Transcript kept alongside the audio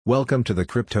Welcome to the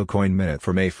Crypto Coin Minute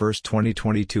for May 1,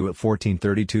 2022 at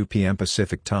 14:32 p.m.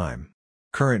 Pacific Time.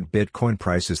 Current Bitcoin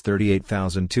price is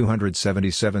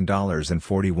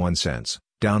 $38,277.41,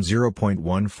 down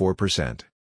 0.14%.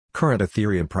 Current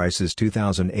Ethereum price is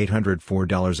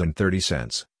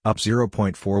 $2,804.30, up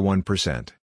 0.41%.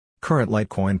 Current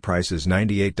Litecoin price is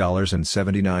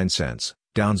 $98.79,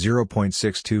 down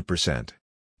 0.62%.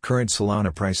 Current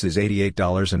Solana price is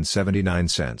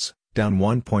 $88.79, down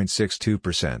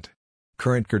 1.62%.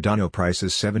 Current Cardano price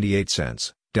is 78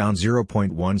 cents, down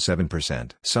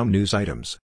 0.17%. Some news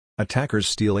items. Attackers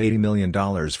steal $80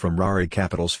 million from Rari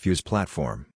Capital's Fuse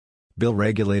platform. Bill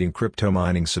regulating crypto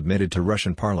mining submitted to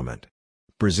Russian parliament.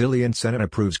 Brazilian Senate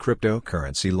approves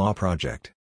cryptocurrency law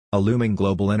project. A looming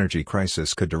global energy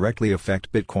crisis could directly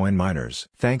affect Bitcoin miners.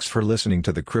 Thanks for listening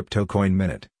to the Crypto Coin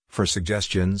Minute. For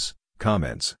suggestions,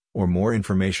 comments, or more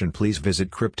information, please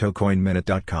visit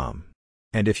CryptoCoinMinute.com.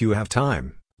 And if you have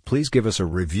time, please give us a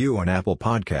review on Apple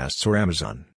Podcasts or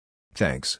Amazon. Thanks.